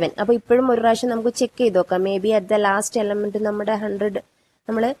to 7. അപ്പോൾ ഇപ്പോഴും ഒരു പ്രാവശ്യം നമുക്ക് ചെക്ക് ചെയ്ത് നോക്കാം. May be at the last element നമ്മുടെ 100,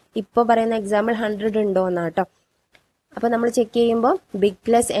 നമ്മൾ ഇപ്പോൾ പറയുന്ന എക്സാമ്പിൾ 100 ഉണ്ടോ എന്നാട്ടോ. അപ്പോൾ നമ്മൾ ചെക്ക് ചെയ്യുമ്പോൾ big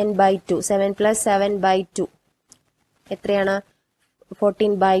plus n by 2, 7 plus 7 by 2 എത്രയാണ്?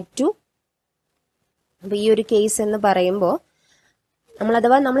 14 ബൈ 2. അപ്പോൾ ഈ ഒരു കേസ് എന്ന് പറയുമ്പോൾ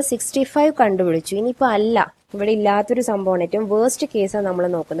അഥവാ നമ്മൾ 65 കണ്ടുപിടിച്ചു. ഇനിയിപ്പോൾ അല്ല, ഇവിടെ ഇല്ലാത്തൊരു സംഭവമാണ്. ഏറ്റവും വേർസ്റ്റ് കേസാണ് നമ്മൾ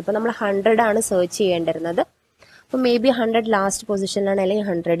നോക്കുന്നത്. ഇപ്പോൾ നമ്മൾ 100 ആണ് സെർച്ച് ചെയ്യേണ്ടിരുന്നത്. അപ്പോൾ മേ ബി 100 ലാസ്റ്റ് പൊസിഷനിലാണ്, അല്ലെങ്കിൽ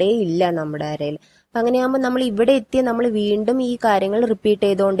 100 ഇല്ല നമ്മുടെ അരയിൽ. അപ്പം അങ്ങനെയാകുമ്പോൾ നമ്മൾ ഇവിടെ എത്തിയ നമ്മൾ വീണ്ടും ഈ കാര്യങ്ങൾ റിപ്പീറ്റ്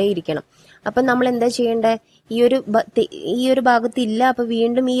ചെയ്തുകൊണ്ടേ ഇരിക്കണം. അപ്പം നമ്മൾ എന്താ ചെയ്യേണ്ടത്? ഈ ഒരു ഭാഗത്ത് ഇല്ല, അപ്പോൾ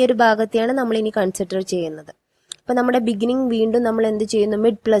വീണ്ടും ഈ ഒരു ഭാഗത്തെയാണ് നമ്മൾ ഇനി കൺസിഡർ ചെയ്യുന്നത്. അപ്പം നമ്മുടെ ബിഗിനിങ് വീണ്ടും നമ്മൾ എന്ത് ചെയ്യുന്നു?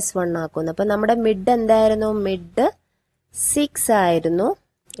 മിഡ് പ്ലസ് 1 ആക്കുന്നു. അപ്പം നമ്മുടെ മിഡ് എന്തായിരുന്നു? മിഡ് 6 ആയിരുന്നു.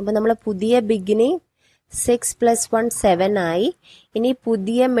 അപ്പം നമ്മൾ പുതിയ ബിഗിനിങ് 6 പ്ലസ് 1 7 ആയി. ഇനി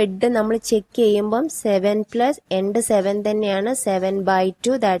പുതിയ മിഡ് നമ്മൾ ചെക്ക് ചെയ്യുമ്പം 7 പ്ലസ് എൻഡ് 7 തന്നെയാണ്.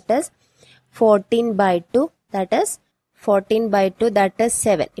 7/2 that is 14/2 that is 14/2 that is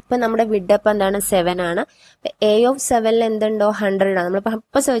 7. ഇപ്പം നമ്മുടെ മിഡ് അപ്പം എന്താണ് 7 ആണ്. എ ഓഫ് 7ൽ എന്തുണ്ടോ 100 ആണ്. നമ്മളിപ്പോൾ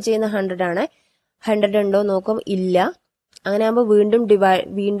അപ്പം സെർച്ച് ചെയ്യുന്ന 100 ആണ്. 100 ഉണ്ടോ നോക്കും, ഇല്ല. അങ്ങനെ ആകുമ്പോൾ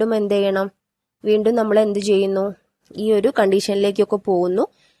വീണ്ടും എന്ത് ചെയ്യണം, വീണ്ടും നമ്മൾ എന്ത് ചെയ്യുന്നു, ഈ ഒരു കണ്ടീഷനിലേക്കൊക്കെ പോകുന്നു.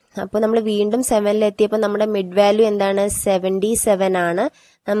 അപ്പോൾ നമ്മൾ വീണ്ടും 7ൽ എത്തിയപ്പോൾ നമ്മുടെ മിഡ് വാല്യൂ എന്താണ് 77 ആണ്.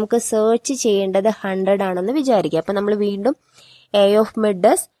 നമുക്ക് സെർച്ച് ചെയ്യേണ്ടത് 100 ആണെന്ന് വിചാരിക്കുക. അപ്പോൾ നമ്മൾ വീണ്ടും A of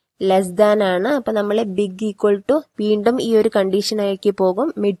mid less than ആണ്. അപ്പോൾ നമ്മൾ ബിഗ് ഈക്വൽ ടു വീണ്ടും ഈ ഒരു കണ്ടീഷനിലേക്ക് പോകും.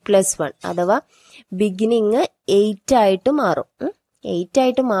 മിഡ് പ്ലസ് 1 അഥവാ ബിഗിനിങ് 8 ആയിട്ട് മാറും. 8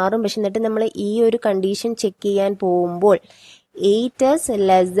 ആയിട്ട് മാറും. പക്ഷെ എന്നിട്ട് നമ്മൾ ഈ ഒരു കണ്ടീഷൻ ചെക്ക് ചെയ്യാൻ പോകുമ്പോൾ 8 is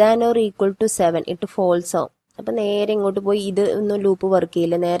less than or equal to 7 ഇട്ട് ഫോൾസ് ആവും. അപ്പം നേരെ ഇങ്ങോട്ട് പോയി ഇത് ഒന്നും ലൂപ്പ് വർക്ക്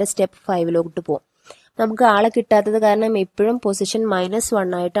ചെയ്യില്ല, നേരെ സ്റ്റെപ്പ് 5ലോട്ട് പോകും. നമുക്ക് ആളെ കിട്ടാത്തത് കാരണം എപ്പോഴും പൊസിഷൻ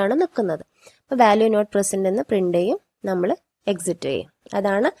 -1 ആയിട്ടാണ് നിൽക്കുന്നത്. അപ്പോൾ വാല്യൂ നോട്ട് പ്രസന്റ് എന്ന് പ്രിന്റ് ചെയ്യും, നമ്മൾ എക്സിറ്റ് ചെയ്യും.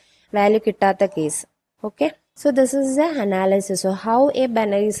 അതാണ് വാല്യൂ കിട്ടാത്ത case. Okay, so this is the analysis of how A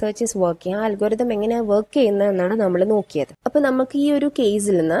binary search is working. ആ അൽഗോരിതം എങ്ങനെയാണ് വർക്ക് ചെയ്യുന്നത് എന്നാണ് നമ്മൾ നോക്കിയത്. അപ്പോൾ നമുക്ക് ഈ ഒരു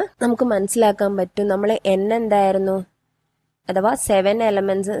കേസിൽ നിന്ന് നമുക്ക് മനസ്സിലാക്കാൻ പറ്റും നമ്മൾ എന്തായിരുന്നു, അഥവാ 7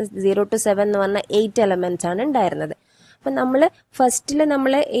 എലമെന്റ്സ് 0 to 7 എന്ന് പറഞ്ഞാൽ 8 എലമെന്റ്സ് ആണ് ഉണ്ടായിരുന്നത്. അപ്പം നമ്മൾ ഫസ്റ്റിൽ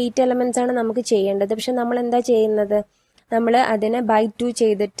നമ്മൾ 8 എലമെന്റ്സ് ആണ് നമുക്ക് ചെയ്യേണ്ടത്. പക്ഷെ നമ്മൾ എന്താ ചെയ്യുന്നത്, നമ്മൾ അതിനെ ബൈ 2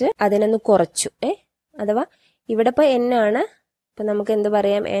 ചെയ്തിട്ട് അതിനൊന്ന് കുറച്ചു. അഥവാ ഇവിടെ ഇപ്പോൾ n ആണ്, അപ്പം നമുക്ക് എന്ത്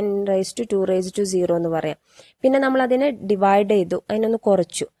പറയാം, n⁻²⁴ എന്ന് പറയാം. പിന്നെ നമ്മൾ അതിനെ ഡിവൈഡ് ചെയ്തു, അതിനൊന്ന്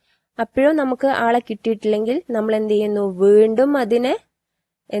കുറച്ചു. അപ്പോഴും നമുക്ക് ആളെ കിട്ടിയിട്ടില്ലെങ്കിൽ നമ്മൾ എന്ത് ചെയ്യുന്നു, വീണ്ടും അതിനെ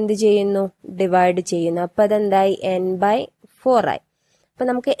എന്ത് ചെയ്യുന്നു, ഡിവൈഡ് ചെയ്യുന്നു. അപ്പം അതെന്തായി, n/4 ആയി. അപ്പം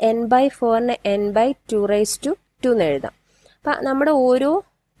നമുക്ക് n/4നെ n/2⁴ എന്ന് എഴുതാം. അപ്പം നമ്മുടെ ഓരോ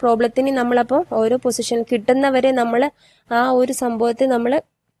പ്രോബ്ലത്തിന് നമ്മളപ്പോൾ ഓരോ പൊസിഷൻ കിട്ടുന്നവരെ നമ്മൾ ആ ഒരു സംഭവത്തെ നമ്മൾ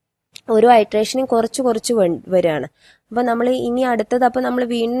ഓരോ ഐട്രേഷനും കുറച്ച് വരികയാണ്. അപ്പം നമ്മൾ ഇനി അടുത്തത് അപ്പം നമ്മൾ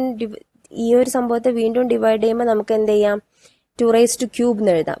വീണ്ടും ഈ ഒരു സംഭവത്തെ വീണ്ടും ഡിവൈഡ് ചെയ്യുമ്പോൾ നമുക്ക് എന്ത് ചെയ്യാം, 2⁵³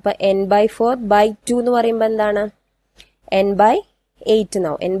 എന്ന് എഴുതാം. അപ്പം n/4/2 എന്ന് പറയുമ്പോൾ എന്താണ്, n/8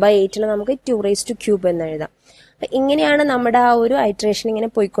 എന്നാവും. n/8ന് നമുക്ക് 2⁵³ എന്ന് എഴുതാം. അപ്പം ഇങ്ങനെയാണ് നമ്മുടെ ആ ഒരു ഐട്രേഷൻ ഇങ്ങനെ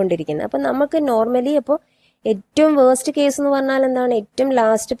പോയിക്കൊണ്ടിരിക്കുന്നത്. അപ്പം നമുക്ക് നോർമലി അപ്പോൾ ഏറ്റവും വേസ്റ്റ് കേസ് എന്ന് പറഞ്ഞാൽ എന്താണ്, ഏറ്റവും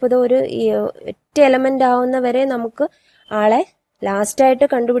ലാസ്റ്റ് ഇപ്പോൾ ഇത് ഒരു ഒറ്റ എലമെന്റ് ആവുന്ന വരെ നമുക്ക് ആളെ ലാസ്റ്റായിട്ട്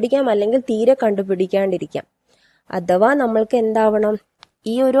കണ്ടുപിടിക്കാം, അല്ലെങ്കിൽ തീരെ കണ്ടുപിടിക്കാണ്ടിരിക്കാം. അഥവാ നമ്മൾക്ക് എന്താവണം,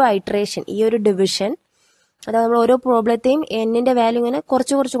 ഈ ഒരു ഐട്രേഷൻ, ഈ ഒരു ഡിവിഷൻ, അഥവാ നമ്മൾ ഓരോ പ്രോബ്ലത്തെയും എന്നിന്റെ വാല്യൂ ഇങ്ങനെ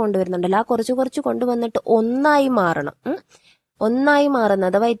കുറച്ച് കൊണ്ടുവരുന്നുണ്ടല്ലോ, ആ കുറച്ച് കൊണ്ടുവന്നിട്ട് ഒന്നായി മാറണം. ഒന്നായി മാറുന്നത്,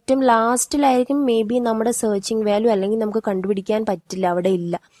 അഥവാ ഏറ്റവും ലാസ്റ്റിലായിരിക്കും മേ ബി നമ്മുടെ സെർച്ചിങ് വാല്യൂ, അല്ലെങ്കിൽ നമുക്ക് കണ്ടുപിടിക്കാൻ പറ്റില്ല, അവിടെ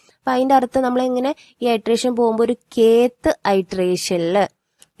ഇല്ല. അപ്പം അതിൻ്റെ അർത്ഥം നമ്മളിങ്ങനെ ഈ ഐട്രേഷൻ പോകുമ്പോൾ ഒരു കേത്ത് ഐട്രേഷനിൽ,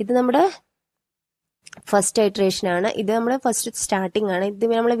 ഇത് നമ്മുടെ ഫസ്റ്റ് ഐട്രേഷൻ ആണ്, ഇത് നമ്മുടെ ഫസ്റ്റ് സ്റ്റാർട്ടിംഗ് ആണ്, ഇത്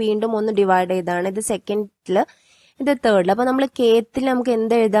നമ്മൾ വീണ്ടും ഒന്ന് ഡിവൈഡ് ചെയ്താണ്, ഇത് സെക്കൻഡിൽ, ഇത് തേർഡിൽ. അപ്പം നമ്മൾ കേത്തിൽ നമുക്ക്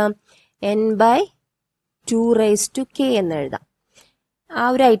എന്ത് എഴുതാം, n/2⁵k എന്ന് എഴുതാം, ആ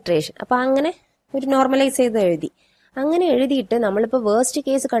ഒരു ഐട്രേഷൻ. അപ്പം അങ്ങനെ ഒരു നോർമലൈസ് ചെയ്ത് എഴുതി. അങ്ങനെ എഴുതിയിട്ട് നമ്മളിപ്പോൾ വേസ്റ്റ്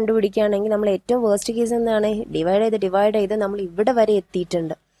കേസ് കണ്ടുപിടിക്കുകയാണെങ്കിൽ നമ്മൾ ഏറ്റവും വേസ്റ്റ് കേസ് എന്താണ്, ഡിവൈഡ് ചെയ്ത് നമ്മൾ ഇവിടെ വരെ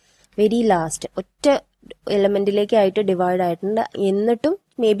എത്തിയിട്ടുണ്ട്. വെരി ലാസ്റ്റ് ഒറ്റ എലമെന്റിലേക്കായിട്ട് ഡിവൈഡ് ആയിട്ടുണ്ട്. എന്നിട്ടും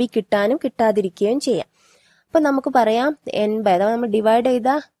മേ ബി കിട്ടാനും കിട്ടാതിരിക്കുകയും ചെയ്യാം. അപ്പം നമുക്ക് പറയാം അഥവാ നമ്മൾ ഡിവൈഡ് ചെയ്ത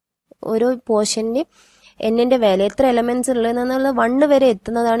ഓരോ പോർഷന് എന്നിന്റെ വാല്യൂ എത്ര എലമെന്റ്സ് ഉള്ളതെന്നുള്ളത് 1 വരെ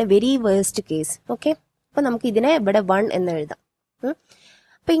എത്തുന്നതാണ് വെരി വേസ്റ്റ് കേസ്. ഓക്കെ, അപ്പം നമുക്ക് ഇതിനെ ഇവിടെ 1 എന്ന് എഴുതാം.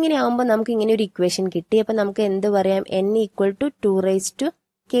 അപ്പം ഇങ്ങനെ ആകുമ്പോൾ നമുക്ക് ഇങ്ങനെ ഒരു ഇക്വേഷൻ കിട്ടി. അപ്പം നമുക്ക് എന്ത് പറയാം,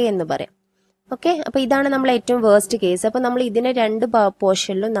 n=2⁵k എന്ന് പറയാം. ഓക്കെ, അപ്പം ഇതാണ് നമ്മൾ ഏറ്റവും വേസ്റ്റ് കേസ്. അപ്പം നമ്മൾ ഇതിനെ 2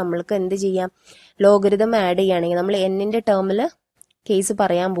 പോർഷനിലും നമ്മൾക്ക് എന്ത് ചെയ്യാം, ലോഗരിതം ആഡ് ചെയ്യുകയാണെങ്കിൽ നമ്മൾ എന്നിന്റെ ടേമിൽ കേസ്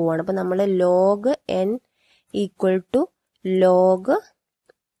പറയാൻ പോവാണ്. അപ്പം നമ്മൾ log n log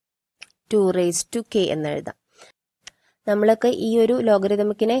 2⁵k എന്ന് എഴുതാം. നമ്മളൊക്കെ ഈ ഒരു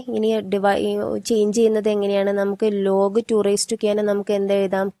ലോഗരിതമിക്കിനെ ഇനി ചേഞ്ച് ചെയ്യുന്നത് എങ്ങനെയാണ്, നമുക്ക് log 2⁵k നമുക്ക് എന്ത്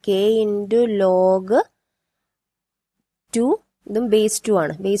എഴുതാം, k × log 2, ഇതും ബേസ് 2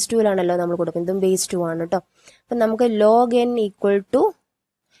 ആണ്, ബേസ് 2ലാണല്ലോ നമ്മൾ കൊടുക്കുന്നത്, ഇതും ബേസ് 2 ആണ് കേട്ടോ. അപ്പം നമുക്ക് log n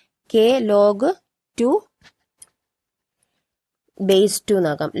k log 2 base 2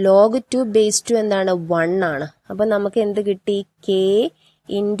 എന്നാക്കാം. log 2 base 2 എന്താണ്, 1 ആണ്. അപ്പം നമുക്ക് എന്ത് കിട്ടി, k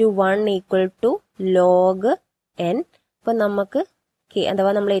 × 1 log n. അപ്പം നമുക്ക് അഥവാ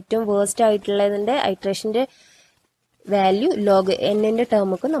നമ്മൾ ഏറ്റവും വേസ്റ്റ് ആയിട്ടുള്ളതിന്റെ ഐട്രേഷന്റെ വാല്യൂ ലോഗ് എന്നിന്റെ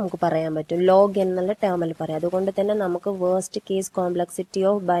ടേമൊക്കെ നമുക്ക് പറയാൻ പറ്റും, ലോഗ് എന്നുള്ള ടേമിൽ പറയാം. അതുകൊണ്ട് തന്നെ നമുക്ക് worst case complexity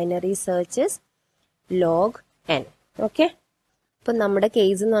of binary searches log n. Okay, അപ്പം നമ്മുടെ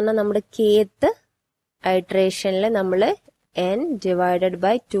കേസ് എന്ന് പറഞ്ഞാൽ നമ്മുടെ kth ഐട്രേഷനിൽ നമ്മൾ n divided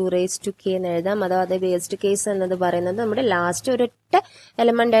by 2 raised to k എന്ന് എഴുതാം. അതായത് വേസ്റ്റ് കേസ് എന്നത് പറയുന്നത് നമ്മുടെ ലാസ്റ്റ് ഒരൊറ്റ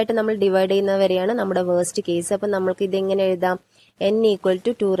എലമെന്റ് ആയിട്ട് നമ്മൾ ഡിവൈഡ് ചെയ്യുന്നവരെയാണ് നമ്മുടെ വേസ്റ്റ് കേസ്. അപ്പം നമ്മൾക്ക് ഇതെങ്ങനെ എഴുതാം? n equal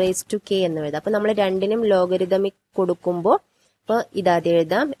to 2 raised to k എന്ന് എഴുതാം. അപ്പം നമ്മൾ രണ്ടിനും ലോഗരിതമിക് കൊടുക്കുമ്പോൾ അപ്പോൾ ഇതാദ്യം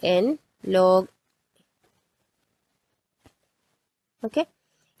എഴുതാം n log. ഓക്കെ,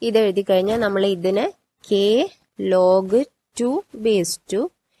 ഇത് എഴുതി കഴിഞ്ഞാൽ നമ്മൾ ഇതിന് k log 2 base 2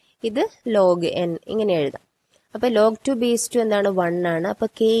 ഇത് log n ഇങ്ങനെ എഴുതാം. അപ്പൊ log 2 base 2 എന്താണ്? 1 ആണ്. അപ്പൊ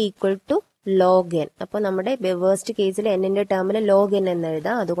k equal to log n. അപ്പൊ നമ്മുടെ വേസ്റ്റ് കേസിൽ n-ന്റെ ടേമിൽ log n എന്ന്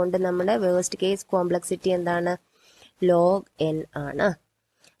എഴുതാം. അതുകൊണ്ട് നമ്മുടെ വേസ്റ്റ് കേസ് കോംപ്ലക്സിറ്റി എന്താണ്? log n ആണ്.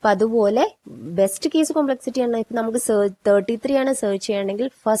 അപ്പൊ അതുപോലെ ബെസ്റ്റ് കേസ് കോംപ്ലക്സിറ്റി ആണ്. ഇപ്പൊ നമുക്ക് 33 ആണ് സെർച്ച് ചെയ്യണമെങ്കിൽ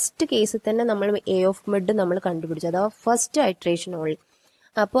ഫസ്റ്റ് കേസിൽ തന്നെ നമ്മൾ a ഓഫ് മിഡ് നമ്മൾ കണ്ടുപിടിച്ചു, അഥവാ ഫസ്റ്റ് ഐട്രേഷൻ ഓൺലി.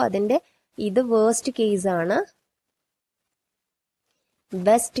 അപ്പോൾ അതിന്റെ ഇത് വേസ്റ്റ് കേസ് ആണ്.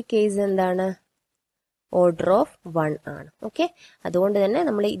 ബെസ്റ്റ് കേസ് എന്താണ്? ഓർഡർ ഓഫ് 1 ആണ്. ഓക്കെ, അതുകൊണ്ട് തന്നെ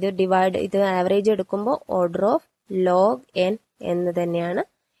നമ്മൾ ഇത് ആവറേജ് എടുക്കുമ്പോൾ ഓർഡർ ഓഫ് ലോഗ് n എന്ന് തന്നെയാണ്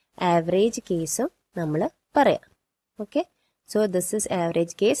ആവറേജ് കേസും നമ്മൾ പറയാം. Okay, so this is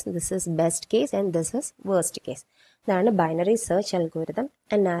average case, this is best case and this is worst case. ഇതാണ് binary search algorithm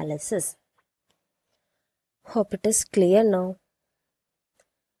analysis. Hope it is clear now.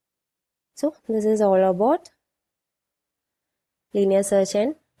 So this is all about linear search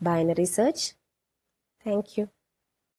and binary search. Thank you.